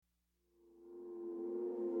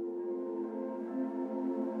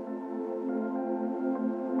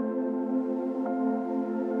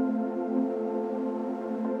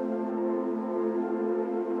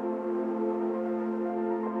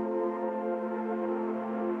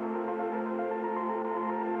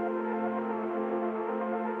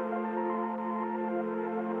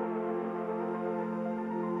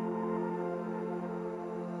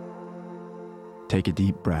Take a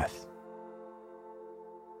deep breath.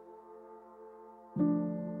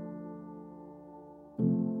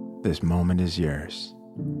 This moment is yours.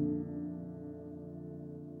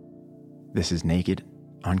 This is Naked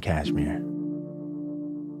on Cashmere.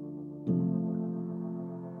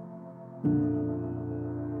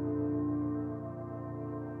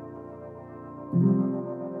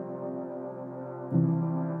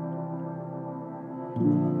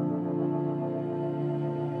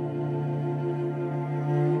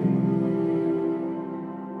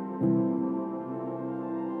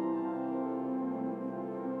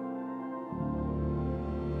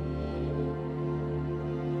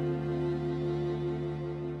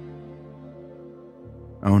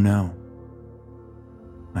 Oh no,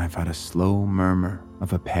 I've had a slow murmur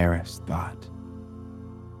of a Paris thought,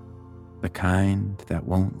 the kind that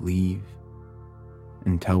won't leave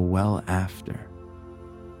until well after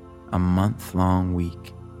a month-long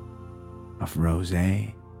week of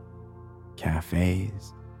rosé,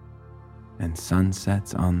 cafes, and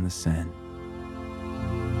sunsets on the Seine.